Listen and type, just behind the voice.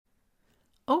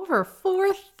Over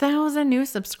 4,000 new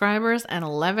subscribers and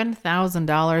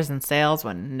 $11,000 in sales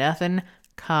when nothing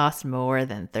costs more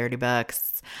than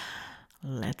 $30.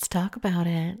 Let's talk about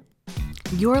it.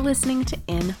 You're listening to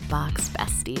Inbox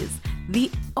Besties, the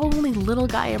only little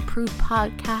guy approved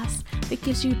podcast that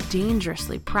gives you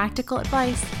dangerously practical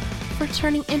advice for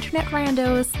turning internet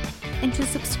randos into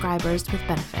subscribers with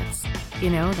benefits. You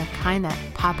know, the kind that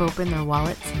pop open their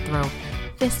wallets and throw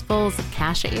fistfuls of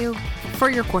cash at you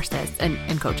for your courses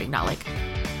and coaching, not like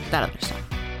that other stuff.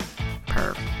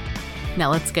 Perv. Now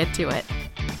let's get to it.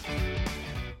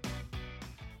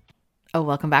 Oh,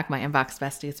 welcome back, my Inbox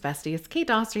Besties. Kate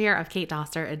Doster here of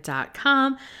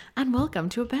katedoster.com, and welcome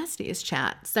to a Besties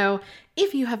Chat. So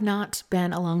if you have not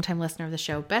been a longtime listener of the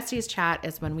show, Besties Chat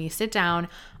is when we sit down,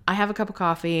 I have a cup of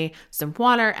coffee, some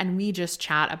water, and we just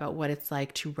chat about what it's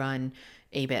like to run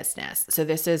a business. So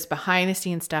this is behind the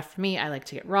scenes stuff for me. I like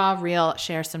to get raw, real,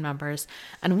 share some numbers,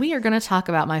 and we are going to talk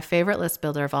about my favorite list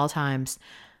builder of all times,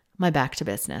 my Back to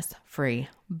Business free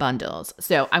bundles.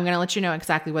 So I'm going to let you know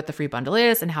exactly what the free bundle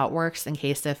is and how it works in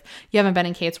case if you haven't been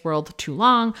in Kate's world too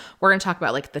long. We're going to talk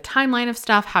about like the timeline of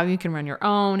stuff, how you can run your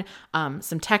own,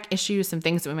 some tech issues, some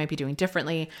things that we might be doing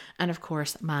differently, and of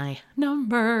course my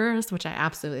numbers, which I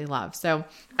absolutely love. So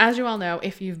as you all know,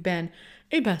 if you've been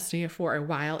a bestie for a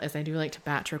while, as I do like to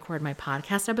batch record my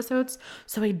podcast episodes,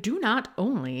 so I do not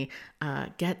only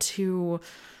get to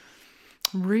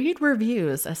read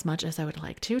reviews as much as I would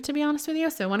like to be honest with you.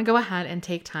 So I want to go ahead and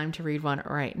take time to read one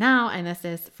right now. And this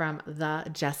is from the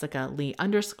Jessica Lee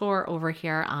 _ over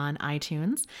here on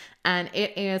iTunes. And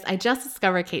it is, I just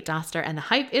discovered Kate Doster and the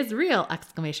hype is real! ! I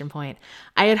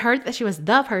had heard that she was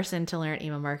the person to learn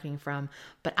email marketing from,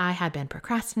 but I had been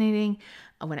procrastinating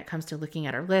when it comes to looking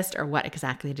at her list or what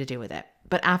exactly to do with it.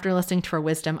 But after listening to her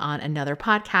wisdom on another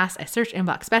podcast, I searched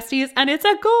Inbox Besties and it's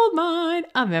a goldmine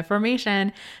of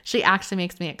information. She actually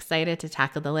makes me excited to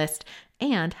tackle the list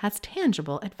and has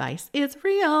tangible advice is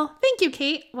real. Thank you,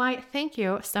 Kate. Why, thank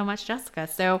you so much, Jessica.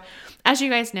 So as you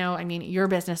guys know, I mean, you're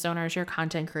business owners, you're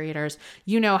content creators,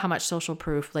 you know how much social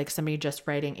proof, like somebody just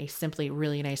writing a simply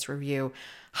really nice review,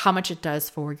 how much it does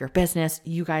for your business.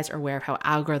 You guys are aware of how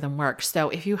algorithm works. So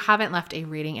if you haven't left a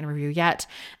rating and review yet,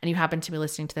 and you happen to be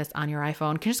listening to this on your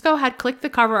iPhone, can you just go ahead, click the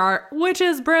cover art, which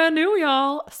is brand new,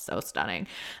 y'all. So stunning.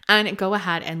 And go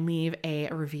ahead and leave a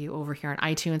review over here on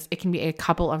iTunes. It can be a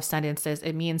couple of sentences.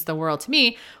 It means the world to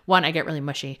me. One, I get really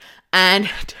mushy. And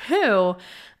two,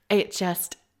 it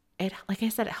like I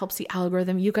said, it helps the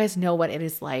algorithm. You guys know what it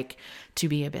is like to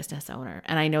be a business owner.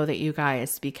 And I know that you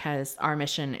guys, because our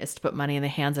mission is to put money in the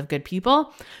hands of good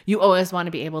people, you always want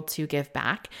to be able to give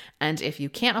back. And if you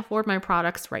can't afford my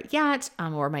products right yet,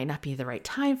 or it might not be the right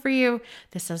time for you,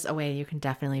 this is a way you can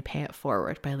definitely pay it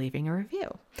forward by leaving a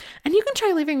review. And you can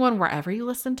try leaving one wherever you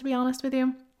listen, to be honest with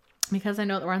you, because I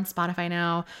know that we're on Spotify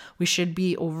now. We should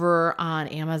be over on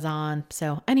Amazon.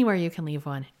 So anywhere you can leave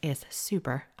one is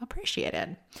super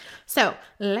appreciated. So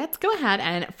let's go ahead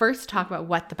and first talk about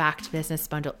what the Back to Business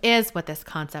bundle is, what this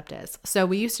concept is. So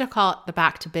we used to call it the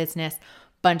Back to Business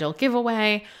bundle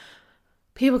giveaway.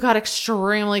 People got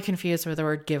extremely confused with the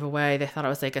word giveaway. They thought it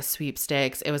was like a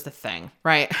sweepstakes. It was a thing,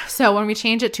 right? So when we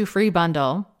changed it to free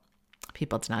bundle,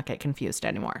 people did not get confused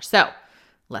anymore. So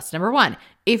lesson number one,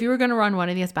 if you were going to run one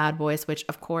of these bad boys, which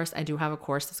of course I do have a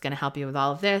course that's going to help you with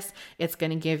all of this. It's going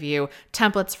to give you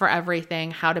templates for everything,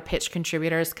 how to pitch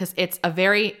contributors, because it's a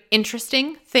very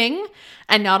interesting thing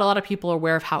and not a lot of people are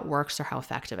aware of how it works or how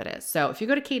effective it is. So if you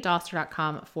go to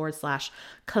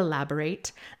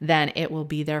katedoster.com/collaborate, then it will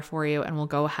be there for you and we'll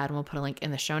go ahead and we'll put a link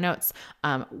in the show notes.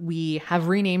 We have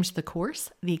renamed the course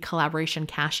the Collaboration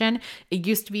Cash-In. It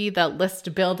used to be the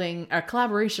list building or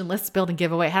collaboration list building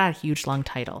giveaway. It had a huge long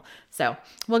title. So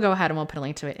we'll go ahead and we'll put a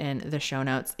link to it in the show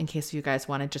notes in case you guys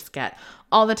want to just get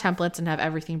all the templates and have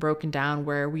everything broken down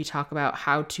where we talk about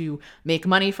how to make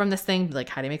money from this thing, like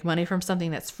how to make money from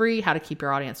something that's free, how to keep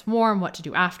your audience warm, what to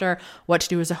do after, what to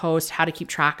do as a host, how to keep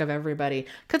track of everybody.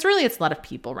 Because really it's a lot of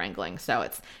people wrangling. So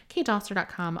it's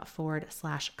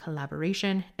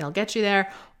katedoster.com/collaboration. It'll get you there.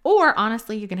 Or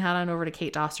honestly, you can head on over to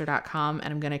katedoster.com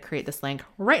and I'm going to create this link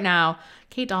right now,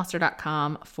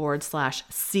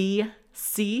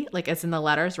 katedoster.com/CC, like it's in the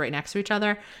letters right next to each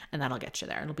other, and that'll get you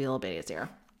there. It'll be a little bit easier.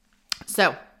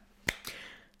 So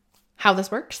how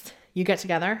this works, you get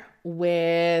together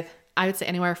with, I would say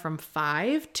anywhere from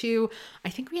 5 to, I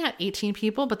think we had 18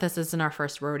 people, but this isn't our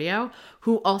first rodeo,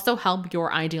 who also help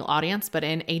your ideal audience, but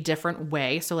in a different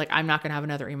way. So like, I'm not going to have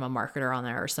another email marketer on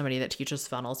there or somebody that teaches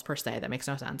funnels per se. That makes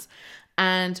no sense.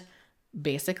 And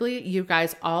basically you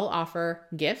guys all offer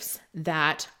gifts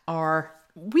that are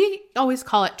we always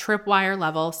call it tripwire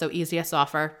level. So easiest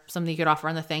offer, something you could offer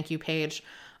on the thank you page.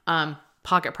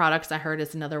 Pocket products, I heard,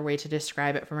 is another way to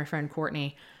describe it from my friend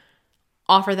Courtney.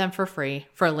 Offer them for free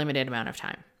for a limited amount of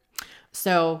time.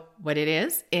 So what it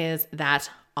is that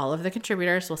all of the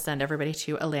contributors will send everybody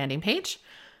to a landing page.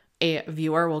 A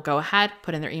viewer will go ahead,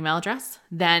 put in their email address.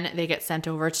 Then they get sent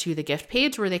over to the gift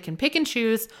page where they can pick and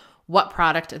choose what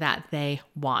product that they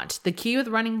want. The key with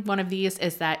running one of these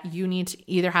is that you need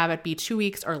to either have it be 2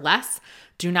 weeks or less.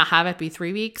 Do not have it be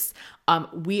 3 weeks.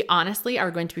 We honestly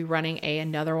are going to be running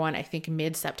another one, I think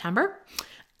mid-September.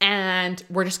 And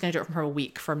we're just going to do it for a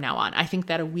week from now on. I think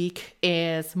that a week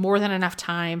is more than enough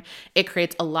time. It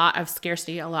creates a lot of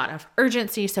scarcity, a lot of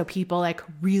urgency, so people like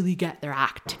really get their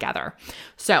act together.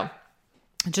 So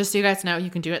just so you guys know,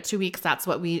 you can do it 2 weeks. That's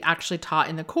what we actually taught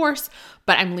in the course,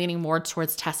 but I'm leaning more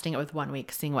towards testing it with 1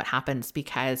 week, seeing what happens,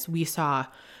 because we saw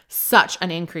such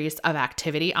an increase of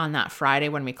activity on that Friday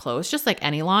when we closed, just like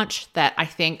any launch, that I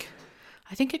think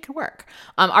it could work.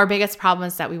 Our biggest problem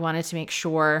is that we wanted to make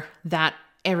sure that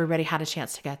everybody had a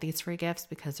chance to get these free gifts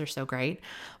because they're so great,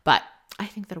 but I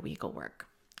think that a week will work.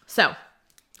 So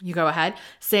you go ahead,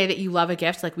 say that you love a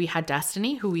gift. Like we had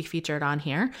Destiny, who we featured on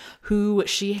here, who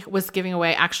she was giving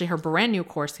away actually her brand new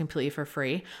course completely for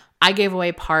free. I gave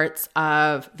away parts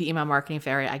of the Email Marketing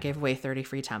Fairy. I gave away 30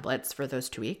 free templates for those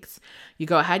 2 weeks. You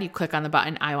go ahead, you click on the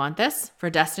button, I want this.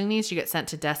 For Destiny's, you get sent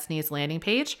to Destiny's landing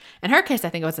page. In her case, I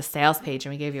think it was a sales page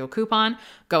and we gave you a coupon.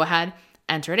 Go ahead,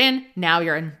 enter it in. Now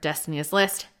you're in Destiny's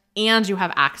list and you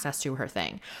have access to her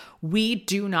thing. We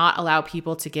do not allow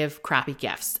people to give crappy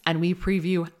gifts, and we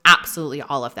preview absolutely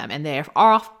all of them. And if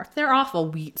they're awful,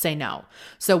 we say no.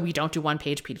 So we don't do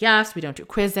one-page PDFs. We don't do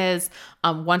quizzes.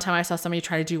 One time I saw somebody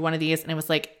try to do one of these and it was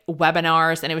like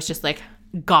webinars and it was just like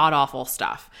god-awful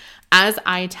stuff. As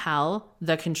I tell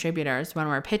the contributors when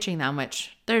we're pitching them,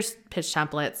 which there's pitch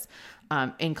templates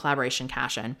in Collaboration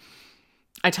Cash-In,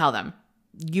 I tell them,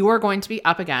 you are going to be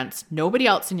up against nobody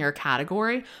else in your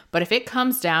category. But if it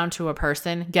comes down to a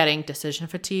person getting decision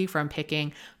fatigue from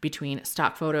picking between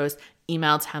stock photos,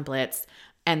 email templates,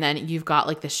 and then you've got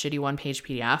like this shitty one-page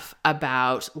PDF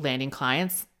about landing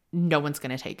clients, no one's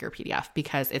going to take your PDF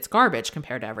because it's garbage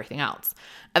compared to everything else.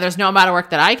 And there's no amount of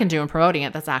work that I can do in promoting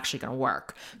it that's actually going to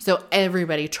work. So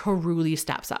everybody truly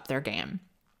steps up their game.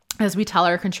 As we tell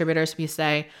our contributors, we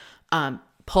say,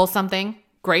 pull something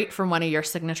great from one of your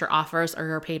signature offers or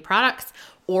your paid products.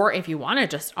 Or if you want to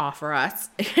just offer us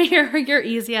your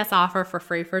easiest offer for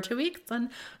free for 2 weeks,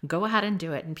 then go ahead and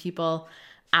do it. And people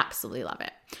absolutely love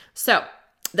it. So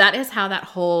that is how that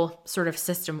whole sort of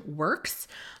system works.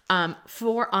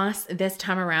 For us this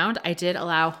time around, I did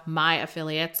allow my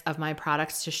affiliates of my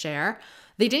products to share.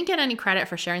 They didn't get any credit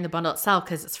for sharing the bundle itself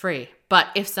because it's free. But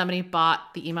if somebody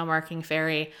bought the Email Marketing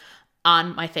Fairy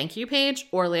on my thank you page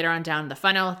or later on down the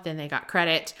funnel, then they got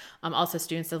credit. Also,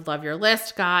 students that love your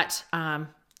list got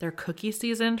their cookie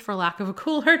seasoned, for lack of a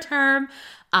cooler term,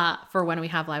 for when we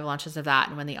have live launches of that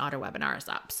and when the auto webinar is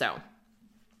up. So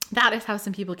that is how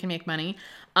some people can make money.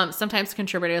 Sometimes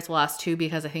contributors will ask too,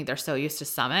 because I think they're so used to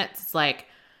summits. It's like,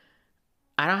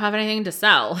 I don't have anything to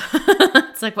sell.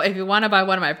 It's like, well, if you want to buy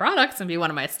one of my products and be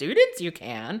one of my students, you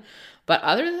can. But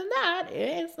other than that,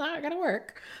 it's not going to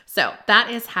work. So that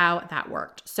is how that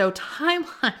worked. So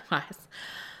timeline-wise,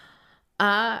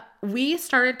 we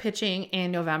started pitching in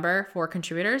November for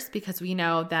contributors because we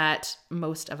know that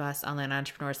most of us online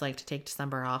entrepreneurs like to take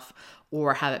December off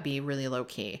or have it be really low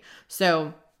key.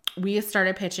 So we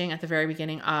started pitching at the very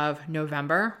beginning of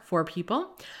November for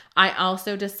people. I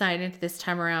also decided this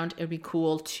time around it would be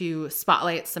cool to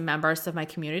spotlight some members of my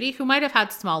community who might have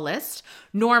had small lists.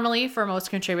 Normally, for most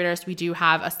contributors, we do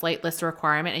have a slight list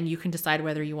requirement, and you can decide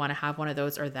whether you want to have one of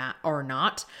those or that or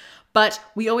not. But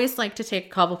we always like to take a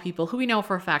couple people who we know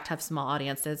for a fact have small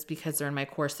audiences because they're in my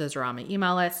courses or on my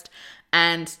email list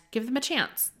and give them a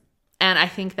chance. And I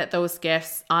think that those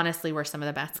gifts, honestly, were some of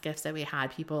the best gifts that we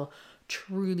had. People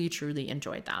truly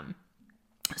enjoyed them.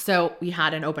 So we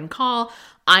had an open call.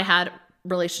 I had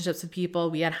relationships with people.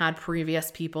 We had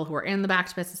previous people who were in the Back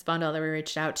to Business bundle that we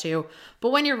reached out to.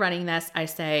 But when you're running this, I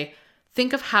say,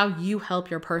 think of how you help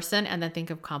your person and then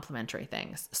think of complementary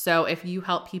things. So if you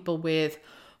help people with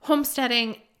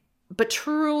homesteading, but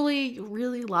truly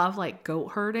really love like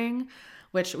goat herding,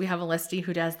 which we have a listie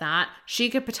who does that, she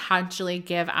could potentially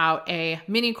give out a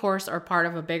mini course or part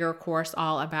of a bigger course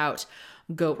all about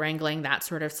goat wrangling, that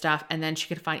sort of stuff. And then she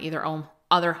could find either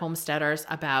other homesteaders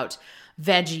about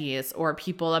veggies or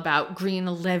people about green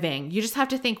living. You just have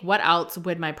to think, what else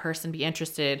would my person be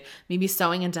interested? Maybe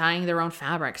sewing and dyeing their own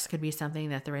fabrics could be something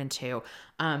that they're into.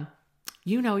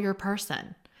 You know your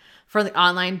person. For the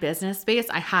online business space,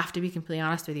 I have to be completely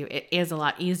honest with you, it is a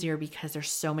lot easier because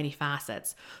there's so many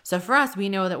facets. So for us, we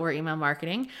know that we're email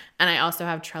marketing, and I also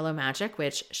have Trello Magic,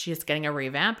 which she's getting a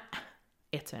revamp.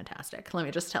 It's fantastic. Let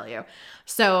me just tell you.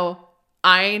 So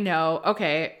I know,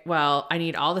 okay, well, I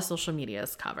need all the social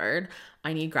medias covered.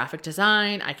 I need graphic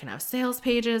design. I can have sales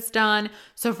pages done.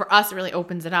 So for us, it really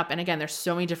opens it up. And again, there's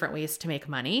so many different ways to make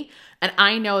money. And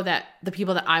I know that the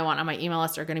people that I want on my email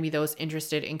list are going to be those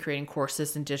interested in creating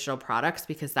courses and digital products,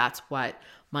 because that's what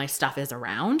my stuff is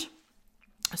around.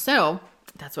 So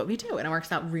that's what we do. And it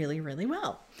works out really, really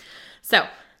well. So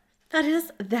that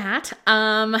is that.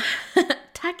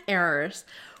 Tech errors.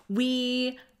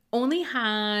 We only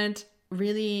had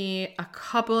really a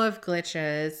couple of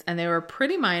glitches, and they were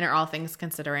pretty minor, all things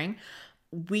considering.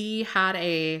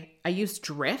 I used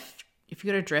Drift. If you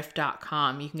go to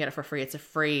drift.com, you can get it for free. It's a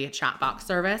free chat box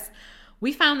service.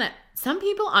 We found that some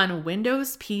people on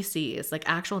Windows PCs, like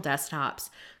actual desktops,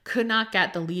 could not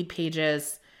get the lead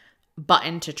pages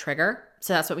button to trigger.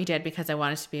 So that's what we did, because I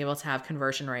wanted to be able to have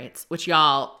conversion rates, which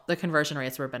the conversion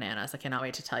rates were bananas. I cannot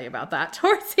wait to tell you about that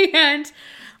towards the end.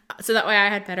 So that way I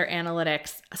had better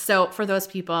analytics. So for those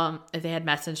people, if they had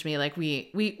messaged me, like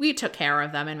we took care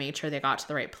of them and made sure they got to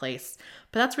the right place.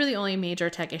 But that's really the only major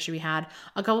tech issue we had.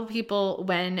 A couple people,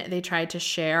 when they tried to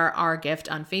share our gift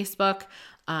on Facebook,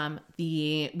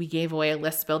 we gave away a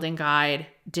list building guide,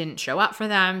 didn't show up for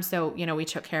them. So, we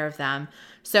took care of them.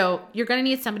 So you're going to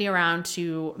need somebody around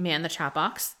to man the chat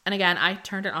box. And again, I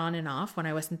turned it on and off when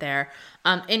I wasn't there,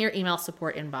 in your email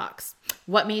support inbox.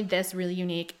 What made this really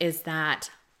unique is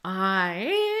that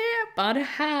I bought a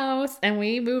house and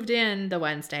we moved in the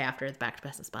Wednesday after the Back to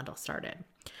Business bundle started.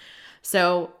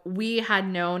 So we had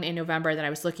known in November that I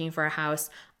was looking for a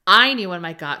house. I knew in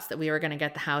my guts that we were going to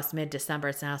get the house mid-December.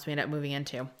 It's the house we ended up moving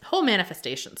into. Whole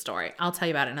manifestation story. I'll tell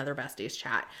you about it in another Besties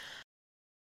chat.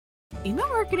 Email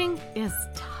marketing is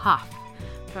tough.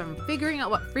 From figuring out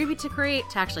what freebie to create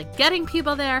to actually getting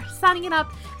people there, signing it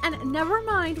up, and never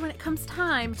mind when it comes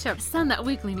time to send that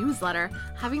weekly newsletter,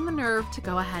 having the nerve to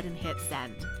go ahead and hit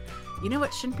send. You know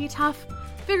what shouldn't be tough?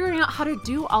 Figuring out how to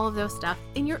do all of those stuff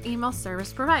in your email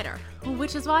service provider,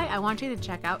 which is why I want you to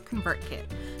check out ConvertKit.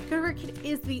 ConvertKit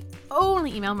is the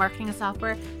only email marketing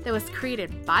software that was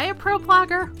created by a pro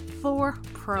blogger for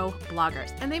pro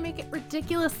bloggers, and they make it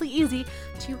ridiculously easy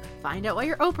to find out what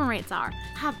your open rates are,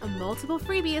 have multiple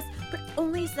freebies, but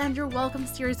only send your welcome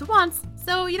series once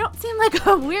so you don't seem like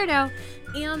a weirdo.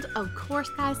 And of course,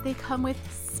 guys, they come with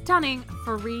stunning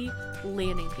free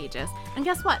landing pages. And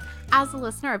guess what? As a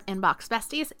listener of Inbox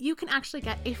Besties, you can actually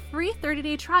get a free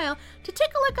 30-day trial to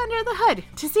take a look under the hood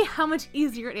to see how much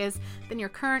easier it is than your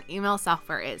current email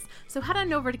software is. So head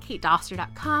on over to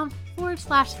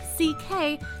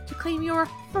katedoster.com/CK to claim your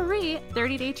free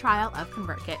 30-day trial of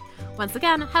ConvertKit. Once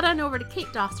again, head on over to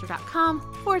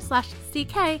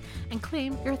katedoster.com/CK and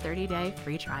claim your 30-day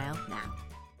free trial now.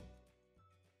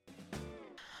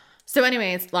 So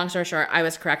anyways, long story short, I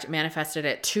was correct, manifested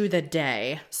it to the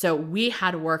day. So we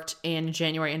had worked in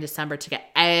January and December to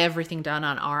get everything done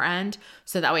on our end.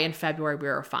 So that way in February, we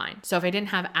were fine. So if I didn't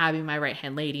have Abby, my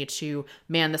right-hand lady, to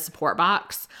man the support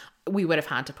box, we would have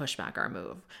had to push back our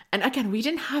move. And again, we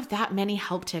didn't have that many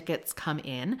help tickets come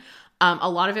in. A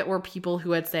lot of it were people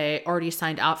who had, say, already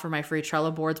signed up for my free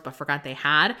Trello boards, but forgot they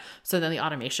had. So then the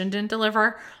automation didn't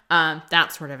deliver,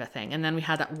 that sort of a thing. And then we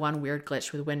had that one weird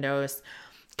glitch with Windows.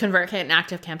 ConvertKit and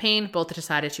ActiveCampaign both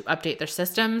decided to update their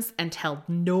systems and tell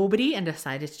nobody, and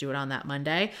decided to do it on that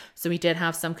Monday. So we did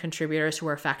have some contributors who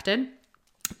were affected.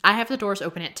 I have the doors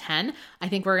open at 10. I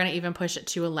think we're going to even push it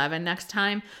to 11 next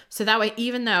time. So that way,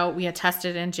 even though we had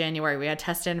tested in January, we had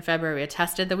tested in February, we had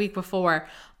tested the week before,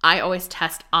 I always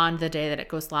test on the day that it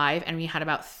goes live. And we had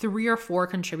about 3 or 4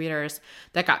 contributors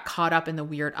that got caught up in the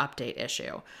weird update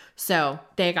issue. So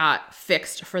they got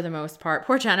fixed for the most part.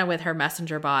 Poor Jenna with her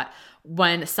messenger bot.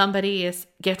 When somebody's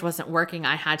gift wasn't working,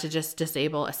 I had to just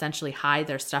essentially hide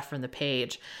their stuff from the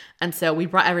page. And so we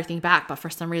brought everything back, but for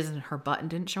some reason her button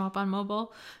didn't show up on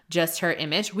mobile, just her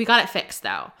image. We got it fixed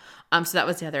though. So that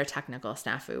was the other technical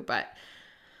snafu, but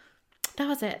that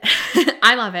was it.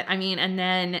 I love it. I mean, and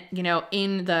then,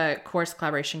 in the course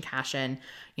collaboration cash-in,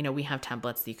 we have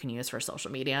templates that you can use for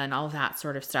social media and all of that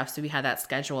sort of stuff. So we had that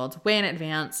scheduled way in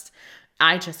advance.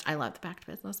 I love the Back to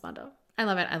Business bundle. I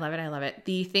love it. I love it. I love it.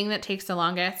 The thing that takes the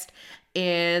longest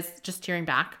is just hearing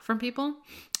back from people.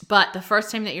 But the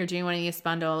first time that you're doing one of these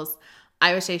bundles,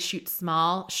 I would say shoot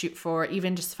small, shoot for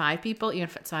even just 5 people, even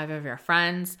if it's 5 of your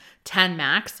friends, 10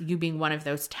 max, you being one of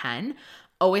those 10.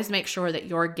 Always make sure that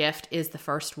your gift is the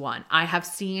first one. I have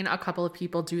seen a couple of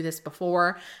people do this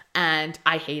before and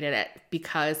I hated it,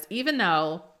 because even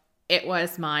though it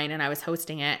was mine and I was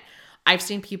hosting it. I've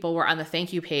seen people where on the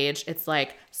thank you page, it's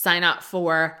like, sign up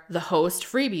for the host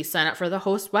freebie, sign up for the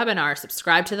host webinar,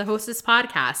 subscribe to the hostess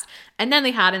podcast. And then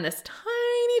they had in this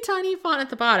tiny, tiny font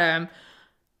at the bottom,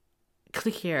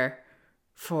 click here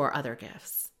for other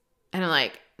gifts. And I'm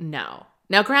like, no.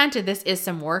 Now, granted, this is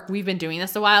some work. We've been doing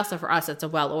this a while. So for us, it's a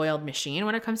well-oiled machine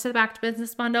when it comes to the Back to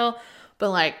Business bundle.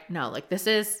 But like, no, like this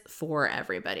is for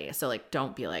everybody. So like,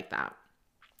 don't be like that.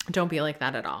 Don't be like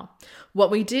that at all. What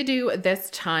we did do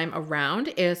this time around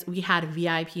is we had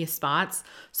VIP spots.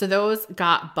 So those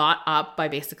got bought up by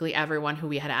basically everyone who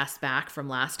we had asked back from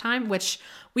last time, which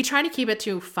we try to keep it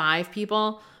to 5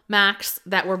 people max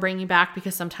that we're bringing back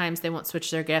because sometimes they won't switch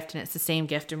their gift and it's the same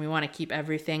gift and we want to keep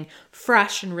everything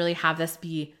fresh and really have this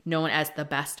be known as the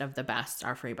best of the best,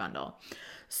 our free bundle.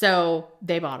 So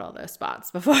they bought all those spots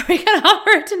before we could offer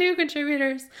it to new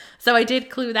contributors. So I did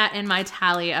clue that in my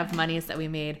tally of monies that we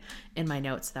made in my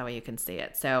notes. That way you can see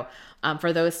it. So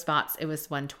for those spots, it was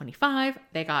 $125.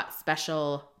 They got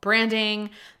special branding.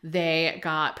 They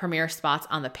got premier spots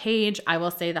on the page. I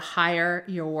will say the higher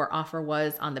your offer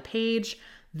was on the page,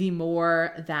 the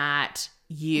more that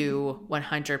you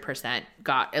 100%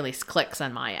 got at least clicks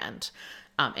on my end.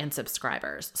 And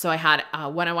subscribers. So I had a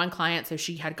one-on-one client. So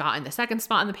she had gotten the second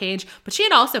spot on the page, but she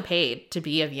had also paid to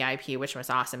be a VIP, which was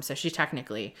awesome. So she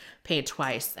technically paid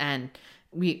twice and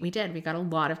we got a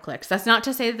lot of clicks. That's not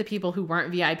to say that the people who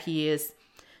weren't VIPs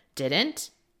didn't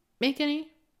make any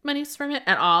monies from it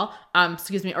at all.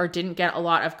 Or didn't get a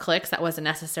lot of clicks. That wasn't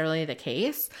necessarily the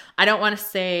case. I don't want to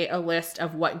say a list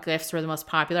of what gifts were the most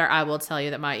popular. I will tell you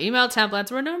that my email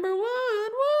templates were number 1.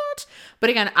 But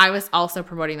again, I was also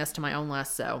promoting this to my own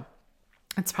list, so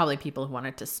it's probably people who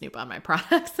wanted to snoop on my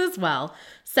products as well.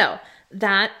 So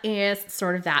that is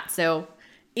sort of that. So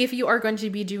if you are going to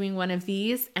be doing one of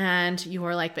these and you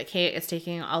are like, but Kate, it's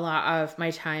taking a lot of my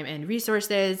time and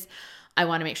resources, I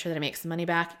want to make sure that I make some money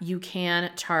back, you can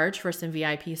charge for some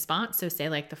VIP spots. So say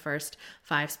like the first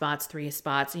 5 spots, 3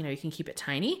 spots, you can keep it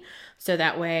tiny. So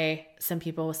that way some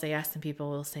people will say yes, some people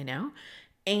will say no.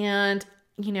 And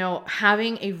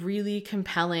having a really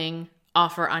compelling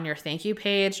offer on your thank you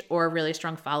page or a really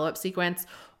strong follow-up sequence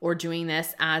or doing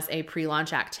this as a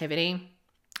pre-launch activity,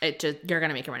 you're going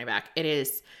to make your money back. It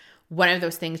is one of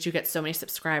those things. You get so many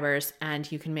subscribers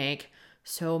and you can make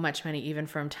so much money even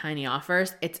from tiny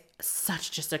offers. It's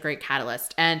such just a great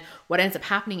catalyst. And what ends up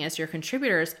happening is your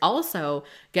contributors also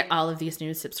get all of these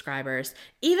new subscribers,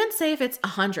 even say if it's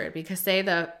 100, because say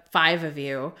the 5 of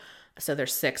you, so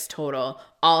there's 6 total,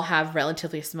 all have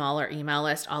relatively smaller email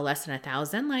list, all less than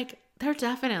 1,000. Like they're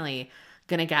definitely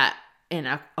going to get in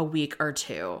a week or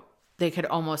 2, they could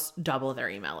almost double their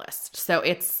email list. So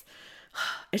it's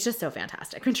just so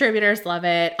fantastic. Contributors love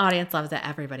it. Audience loves it.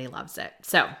 Everybody loves it.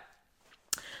 So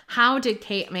how did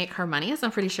Kate make her money? So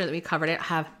I'm pretty sure that we covered it. I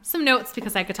have some notes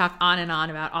because I could talk on and on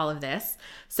about all of this.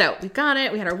 So we've got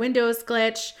it. We had our Windows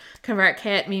glitch,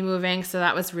 ConvertKit, me moving. So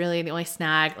that was really the only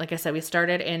snag. Like I said, we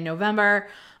started in November.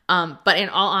 But in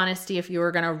all honesty, if you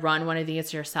were going to run one of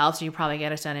these yourself, you probably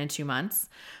get it done in 2 months.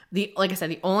 Like I said,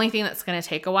 the only thing that's going to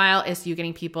take a while is you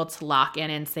getting people to lock in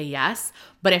and say yes.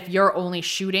 But if you're only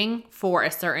shooting for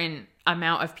a certain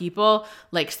amount of people,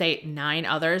 like say 9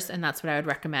 others, and that's what I would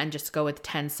recommend, just go with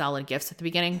 10 solid gifts at the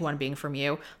beginning, 1 being from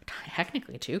you,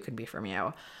 technically 2 could be from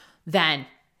you, then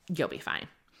you'll be fine.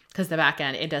 Because the back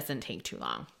end, it doesn't take too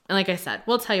long. And like I said,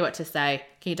 we'll tell you what to say,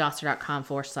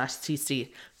 katedoster.com/cc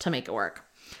to make it work.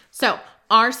 So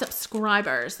our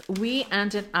subscribers, we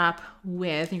ended up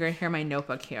with, you're going to hear my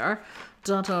notebook here,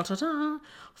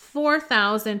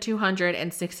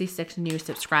 4,266 new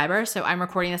subscribers. So I'm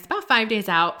recording this about 5 days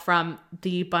out from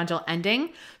the bundle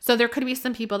ending. So there could be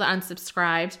some people that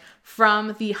unsubscribed.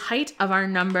 From the height of our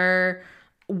number,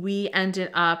 we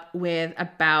ended up with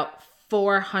about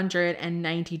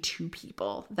 492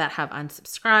 people that have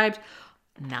unsubscribed.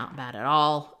 Not bad at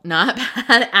all. Not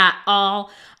bad at all.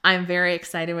 I'm very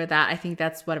excited with that. I think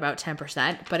that's about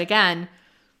 10%. But again,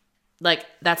 like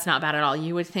that's not bad at all.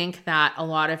 You would think that a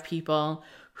lot of people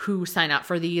who sign up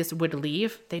for these would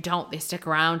leave. They don't. They stick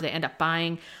around. They end up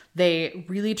buying. They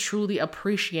really, truly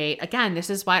appreciate. Again,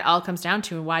 this is why it all comes down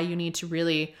to and why you need to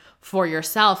really, for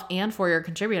yourself and for your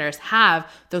contributors, have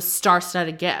those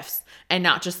star-studded gifts and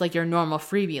not just like your normal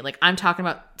freebie. Like I'm talking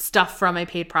about stuff from a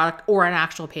paid product or an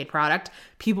actual paid product.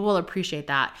 People will appreciate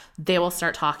that. They will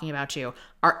start talking about you.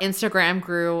 Our Instagram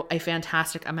grew a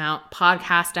fantastic amount.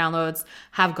 Podcast downloads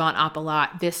have gone up a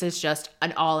lot. This is just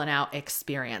an all and out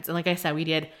experience. And like I said, we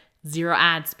did 0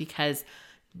 ads because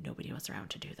nobody was around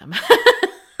to do them.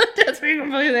 Just being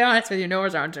completely honest with you, no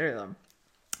one's around to do them.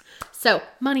 So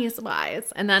money is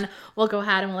wise. And then we'll go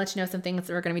ahead and we'll let you know some things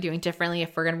that we're going to be doing differently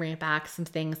if we're going to bring it back, some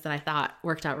things that I thought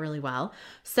worked out really well.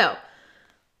 So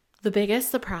the biggest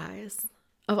surprise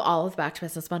of all of the Back to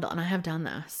Business bundle, and I have done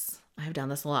this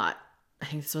a lot. I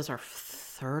think this was our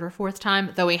third or fourth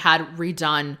time, though we had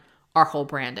redone our whole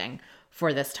branding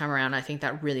for this time around. I think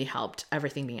that really helped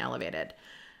everything being elevated,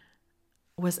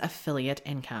 was affiliate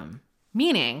income.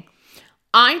 Meaning,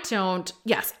 I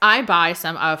buy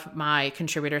some of my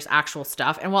contributors' actual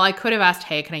stuff. And while I could have asked,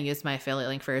 hey, can I use my affiliate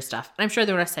link for your stuff? And I'm sure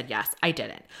they would have said yes. I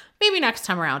didn't. Maybe next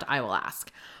time around I will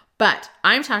ask. But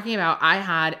I'm talking about, I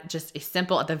had just a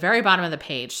simple at the very bottom of the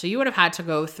page. So you would have had to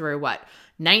go through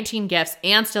 19 gifts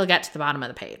and still get to the bottom of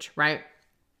the page, right?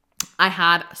 I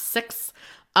had 6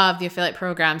 of the affiliate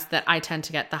programs that I tend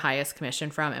to get the highest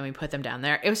commission from, and we put them down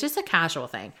there. It was just a casual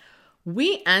thing.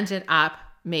 We ended up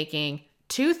making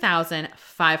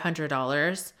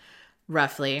 $2,500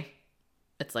 roughly.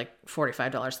 It's like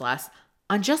 $45 less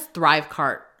on just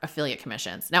Thrivecart affiliate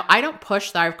commissions. Now, I don't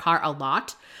push Thrivecart a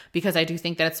lot because I do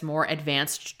think that it's a more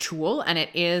advanced tool and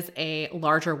it is a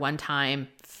larger one-time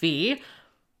fee.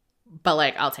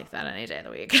 But I'll take that any day of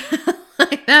the week.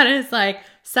 That is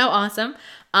so awesome.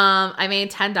 I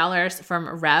made $10 from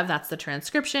Rev. That's the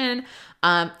transcription.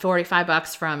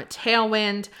 $45 from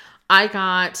Tailwind. I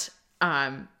got,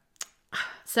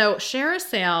 so Share a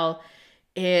Sale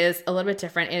is a little bit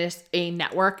different. It is a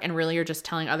network, and really you're just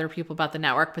telling other people about the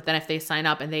network. But then if they sign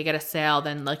up and they get a sale,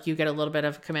 then you get a little bit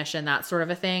of commission, that sort of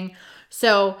a thing.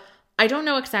 So I don't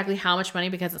know exactly how much money,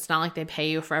 because it's not like they pay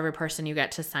you for every person you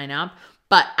get to sign up.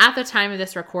 But at the time of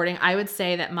this recording, I would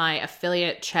say that my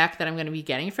affiliate check that I'm going to be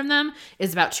getting from them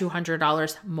is about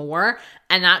 $200 more.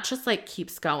 And that just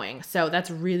keeps going. So that's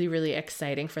really, really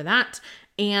exciting for that.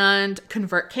 And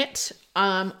ConvertKit,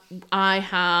 I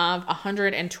have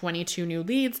 122 new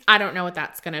leads. I don't know what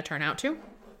that's going to turn out to.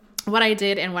 What I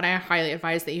did, and what I highly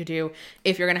advise that you do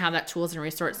if you're going to have that tools and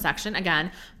resource section,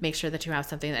 again, make sure that you have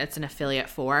something that it's an affiliate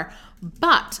for.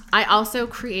 But I also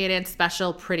created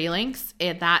special pretty links.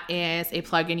 That is a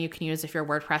plugin you can use if you're a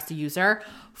WordPress user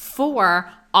for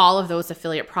all of those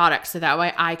affiliate products. So that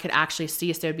way I could actually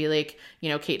see. So it'd be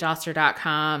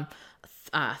katedoster.com,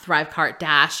 Thrivecart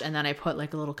dash, and then I put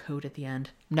a little code at the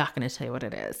end. I'm not going to tell you what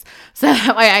it is. So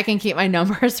that way I can keep my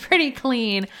numbers pretty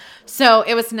clean. So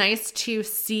it was nice to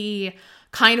see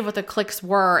kind of what the clicks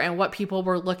were and what people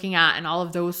were looking at and all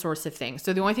of those sorts of things.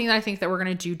 So the only thing that I think that we're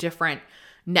going to do different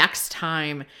next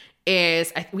time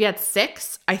is we had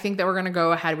 6. I think that we're going to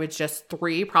go ahead with just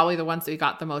 3, probably the ones that we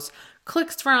got the most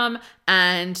clicks from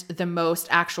and the most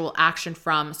actual action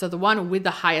from. So the one with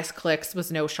the highest clicks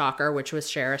was no shocker, which was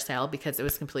Share a Sale, because it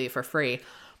was completely for free.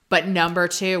 But number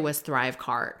 2 was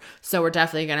Thrivecart. So we're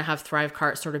definitely going to have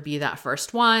Thrivecart sort of be that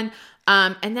first one.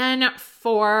 And then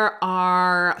for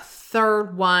our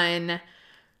third one,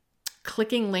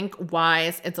 clicking link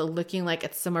wise, it's looking like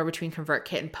it's somewhere between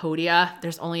ConvertKit and Podia.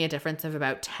 There's only a difference of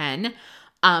about 10.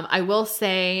 I will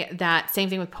say that same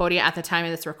thing with Podia. At the time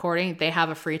of this recording, they have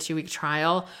a free 2-week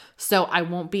trial. So I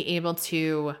won't be able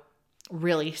to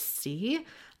really see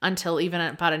until even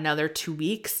about another 2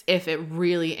 weeks if it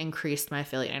really increased my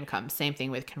affiliate income. Same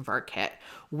thing with ConvertKit.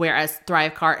 Whereas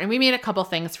Thrivecart, and we made a couple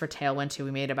things for Tailwind too.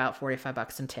 We made about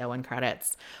 $45 in Tailwind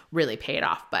credits. Really paid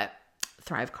off, but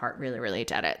Thrivecart really, really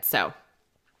did it. So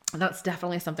that's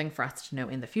definitely something for us to know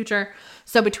in the future.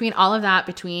 So between all of that,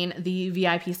 between the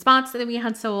VIP spots that we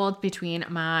had sold, between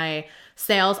my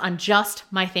sales on just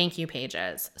my thank you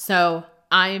pages. So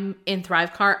I'm in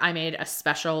Thrivecart. I made a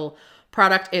special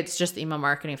product. It's just the Email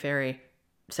Marketing Fairy.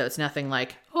 So it's nothing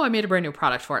like, oh, I made a brand new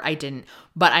product for it. I didn't,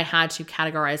 but I had to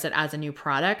categorize it as a new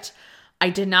product. I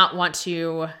did not want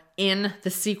to, in the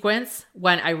sequence,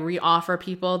 when I re-offer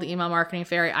people the Email Marketing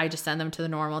Fairy, I just send them to the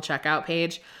normal checkout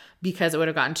page, because it would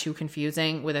have gotten too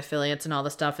confusing with affiliates and all the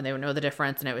stuff, and they would know the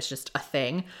difference, and it was just a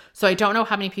thing. So I don't know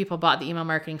how many people bought the Email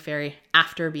Marketing Fairy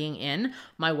after being in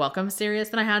my welcome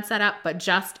series that I had set up, but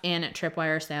just in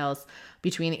Tripwire sales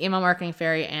between the Email Marketing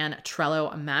Fairy and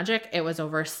Trello Magic, it was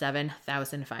over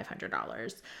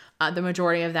 $7,500. The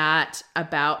majority of that,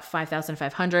 about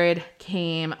 $5,500,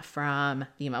 came from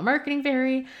the Email Marketing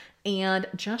Fairy, and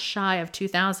just shy of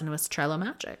 $2,000 was Trello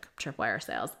Magic Tripwire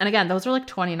sales. And again, those are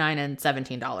 $29 and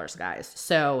 $17, guys.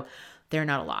 So they're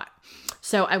not a lot.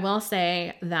 So I will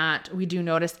say that we do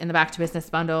notice in the Back to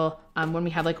Business bundle, when we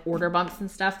have order bumps and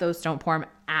stuff, those don't perform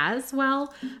as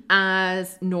well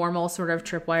as normal sort of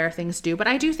Tripwire things do. But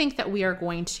I do think that we are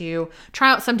going to try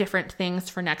out some different things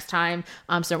for next time,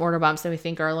 some order bumps that we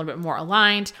think are a little bit more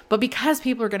aligned. But because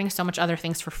people are getting so much other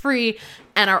things for free,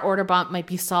 and our order bump might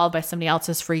be solved by somebody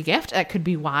else's free gift, that could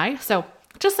be why. So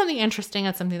just something interesting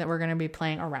and something that we're going to be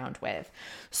playing around with.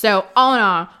 So all in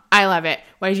all, I love it.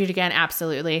 Would I do it again?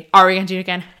 Absolutely. Are we going to do it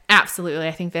again? Absolutely.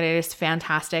 I think that it is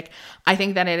fantastic. I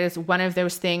think that it is one of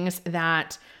those things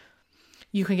that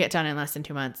you can get done in less than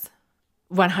 2 months.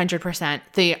 100%.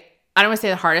 I don't want to say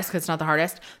the hardest because it's not the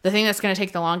hardest. The thing that's going to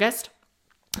take the longest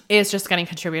is just getting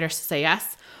contributors to say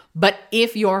yes. But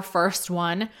if your first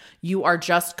one, you are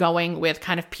just going with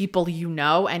kind of people you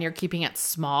know and you're keeping it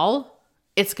small,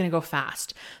 it's going to go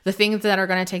fast. The things that are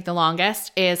going to take the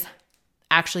longest is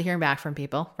actually hearing back from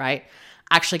people, right?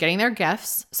 Actually getting their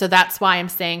gifts. So that's why I'm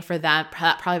saying for that,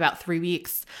 probably about 3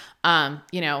 weeks,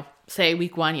 say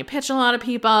week 1, you pitch a lot of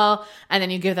people and then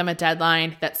you give them a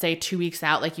deadline that say 2 weeks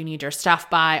out, like you need your stuff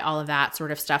by, all of that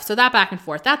sort of stuff. So that back and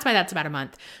forth, that's why that's about a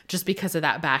month, just because of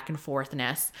that back and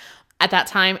forthness. At that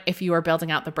time, if you are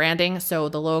building out the branding, so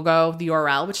the logo, the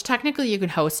URL, which technically you can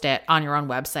host it on your own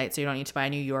website, so you don't need to buy a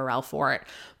new URL for it.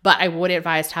 But I would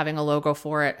advise having a logo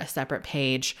for it, a separate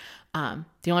page.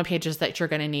 The only pages that you're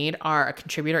going to need are a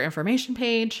contributor information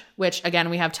page, which again,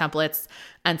 we have templates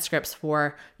and scripts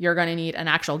for. You're going to need an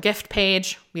actual gift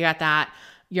page. We got that.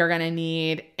 You're going to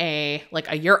need a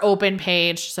you're open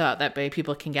page so that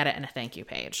people can get it, and a thank you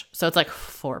page. So it's like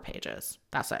 4 pages.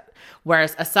 That's it.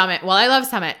 Whereas a summit, well, I love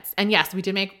summits. And yes, we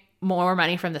did make more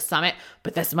money from the summit,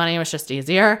 but this money was just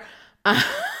easier.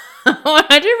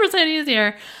 100%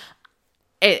 easier.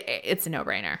 It's a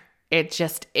no-brainer. It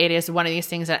is one of these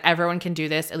things that everyone can do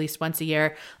this at least once a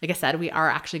year. Like I said, we are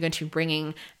actually going to be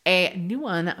bringing a new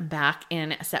one back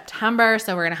in September.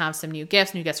 So we're going to have some new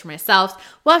gifts for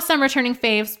myself. We'll have some returning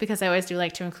faves because I always do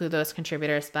like to include those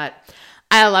contributors, but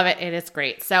I love it. It is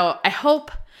great. So I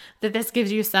hope that this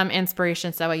gives you some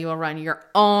inspiration so that you will run your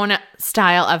own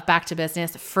style of back to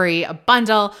business free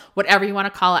bundle, whatever you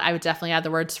want to call it. I would definitely add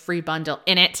the words free bundle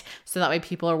in it so that way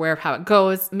people are aware of how it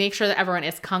goes. Make sure that everyone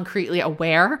is concretely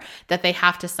aware that they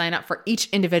have to sign up for each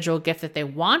individual gift that they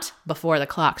want before the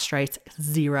clock strikes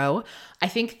 0. I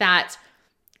think that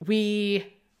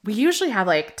we usually have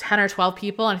like 10 or 12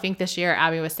 people. And I think this year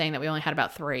Abby was saying that we only had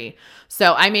about 3.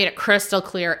 So I made it crystal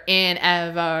clear in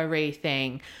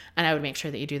everything. And I would make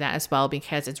sure that you do that as well,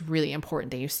 because it's really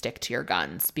important that you stick to your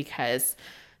guns, because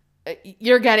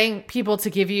you're getting people to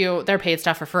give you their paid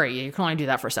stuff for free. You can only do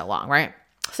that for so long, right?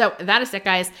 So that is it,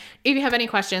 guys. If you have any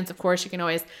questions, of course, you can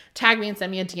always tag me and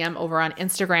send me a DM over on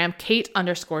Instagram,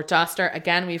 Kate_Doster.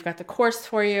 Again, we've got the course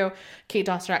for you,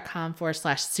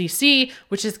 katedoster.com/cc,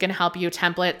 which is going to help you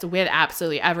templates with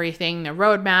absolutely everything, the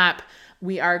roadmap.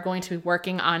 We are going to be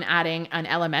working on adding an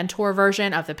Elementor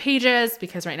version of the pages,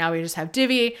 because right now we just have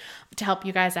Divi to help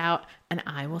you guys out. And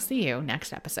I will see you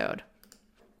next episode.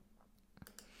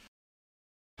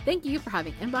 Thank you for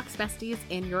having Inbox Besties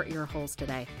in your ear holes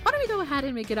today. Why don't we go ahead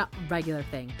and make it a regular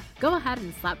thing? Go ahead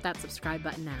and slap that subscribe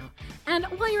button now. And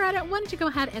while you're at it, why don't you go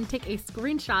ahead and take a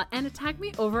screenshot and tag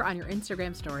me over on your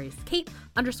Instagram stories,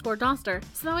 Kate_Doster,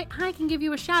 so that way I can give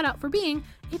you a shout out for being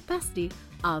a bestie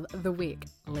of the week.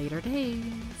 Later days.